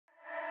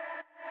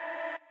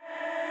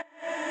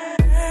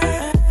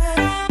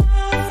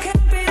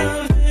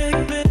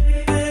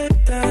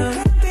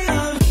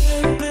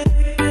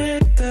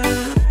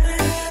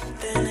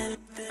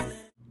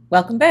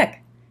Welcome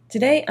back!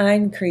 Today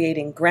I'm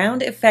creating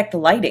ground effect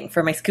lighting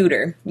for my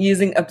scooter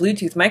using a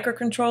Bluetooth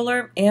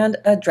microcontroller and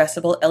a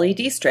addressable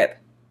LED strip.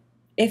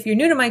 If you're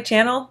new to my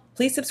channel,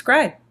 please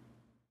subscribe.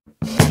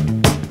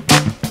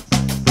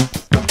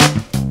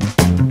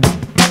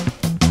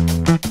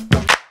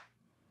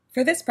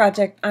 For this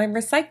project, I'm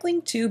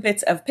recycling 2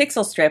 bits of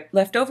pixel strip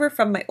left over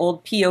from my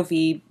old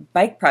POV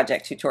bike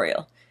project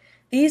tutorial.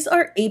 These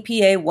are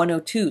APA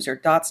 102s or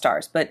dot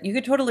stars, but you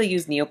could totally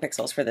use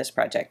NeoPixels for this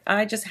project.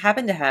 I just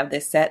happen to have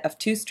this set of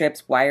 2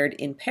 strips wired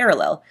in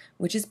parallel,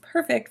 which is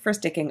perfect for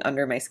sticking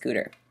under my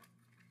scooter.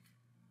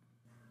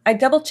 I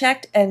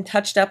double-checked and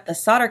touched up the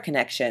solder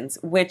connections,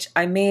 which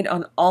I made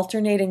on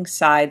alternating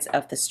sides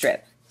of the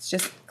strip. It's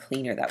just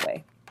cleaner that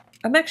way.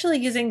 I'm actually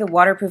using the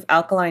waterproof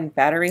alkaline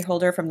battery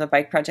holder from the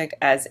bike project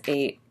as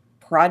a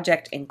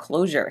project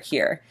enclosure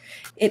here.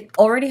 It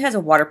already has a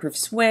waterproof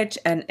switch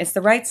and it's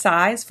the right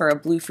size for a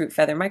Blue Fruit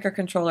Feather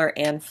microcontroller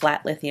and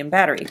flat lithium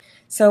battery.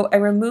 So I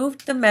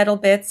removed the metal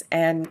bits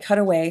and cut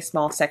away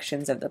small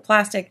sections of the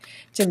plastic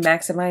to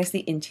maximize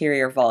the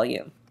interior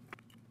volume.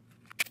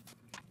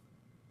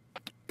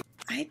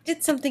 I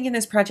did something in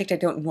this project I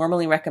don't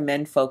normally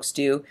recommend folks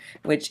do,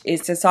 which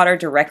is to solder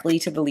directly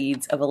to the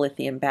leads of a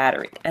lithium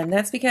battery. And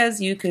that's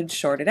because you could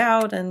short it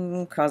out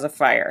and cause a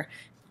fire.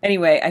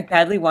 Anyway, I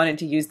badly wanted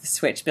to use the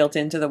switch built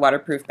into the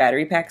waterproof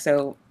battery pack,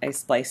 so I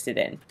spliced it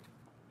in.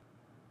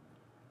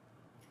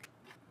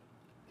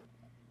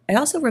 I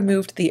also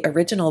removed the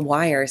original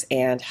wires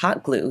and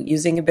hot glue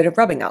using a bit of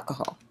rubbing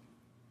alcohol.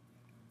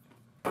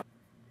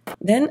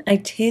 Then I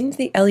tinned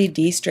the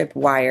LED strip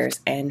wires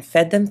and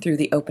fed them through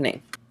the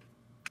opening.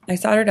 I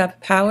soldered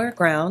up power,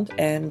 ground,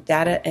 and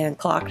data and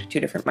clock to 2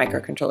 different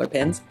microcontroller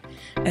pins,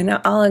 and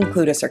now I'll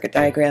include a circuit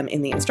diagram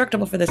in the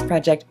instructable for this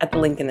project at the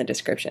link in the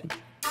description.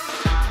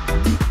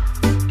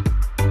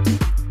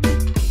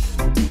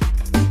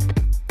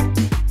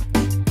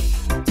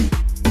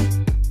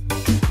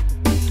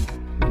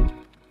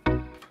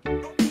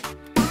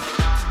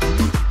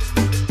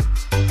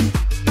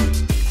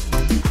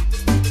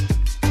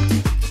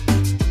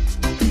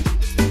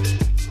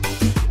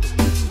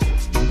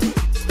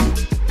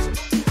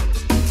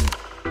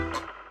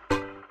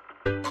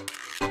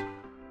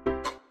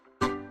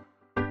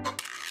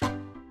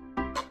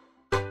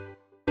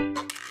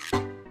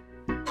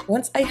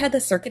 Once I had the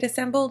circuit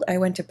assembled, I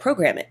went to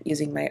program it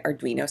using my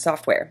Arduino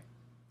software.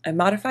 I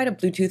modified a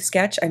Bluetooth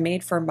sketch I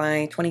made for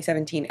my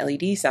 2017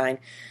 LED sign,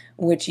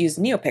 which used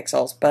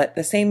NeoPixels, but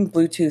the same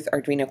Bluetooth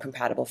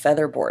Arduino-compatible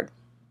feather board.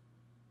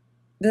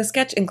 The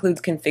sketch includes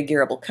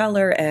configurable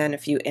color and a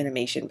few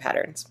animation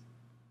patterns.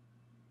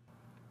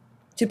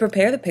 To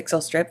prepare the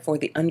pixel strip for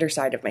the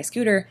underside of my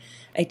scooter,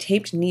 I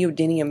taped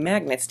neodymium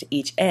magnets to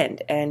each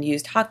end and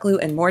used hot glue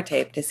and more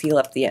tape to seal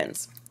up the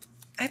ends.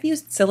 I've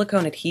used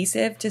silicone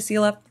adhesive to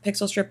seal up the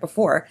pixel strip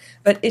before,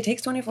 but it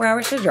takes 24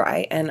 hours to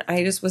dry, and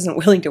I just wasn't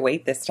willing to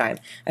wait this time.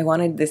 I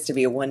wanted this to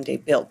be a one-day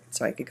build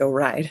so I could go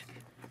ride.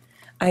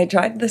 I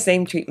tried the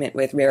same treatment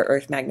with rare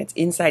earth magnets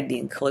inside the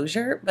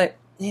enclosure, but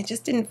it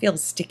just didn't feel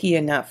sticky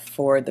enough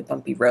for the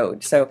bumpy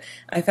road, so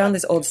I found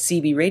this old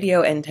CB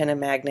radio antenna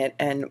magnet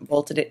and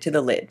bolted it to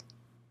the lid.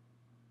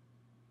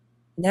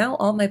 Now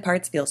all my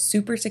parts feel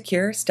super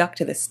secure, stuck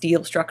to the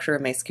steel structure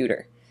of my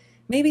scooter.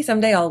 Maybe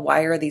someday I'll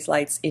wire these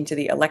lights into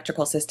the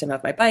electrical system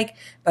of my bike,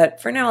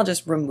 but for now I'll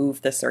just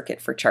remove the circuit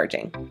for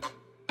charging.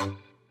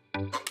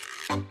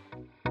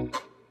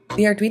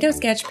 The Arduino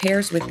sketch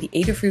pairs with the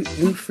Adafruit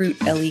Blue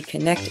Fruit LE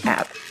Connect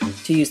app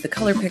to use the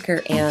color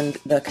picker and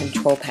the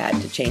control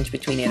pad to change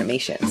between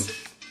animations.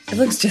 It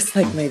looks just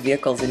like my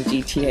vehicles in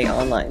GTA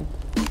Online.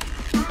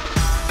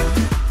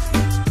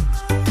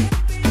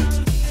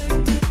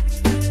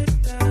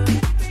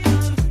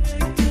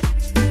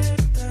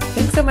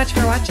 Thanks so much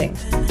for watching.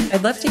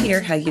 I'd love to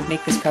hear how you'd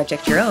make this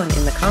project your own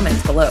in the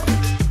comments below.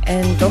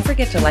 And don't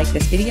forget to like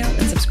this video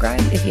and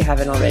subscribe if you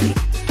haven't already.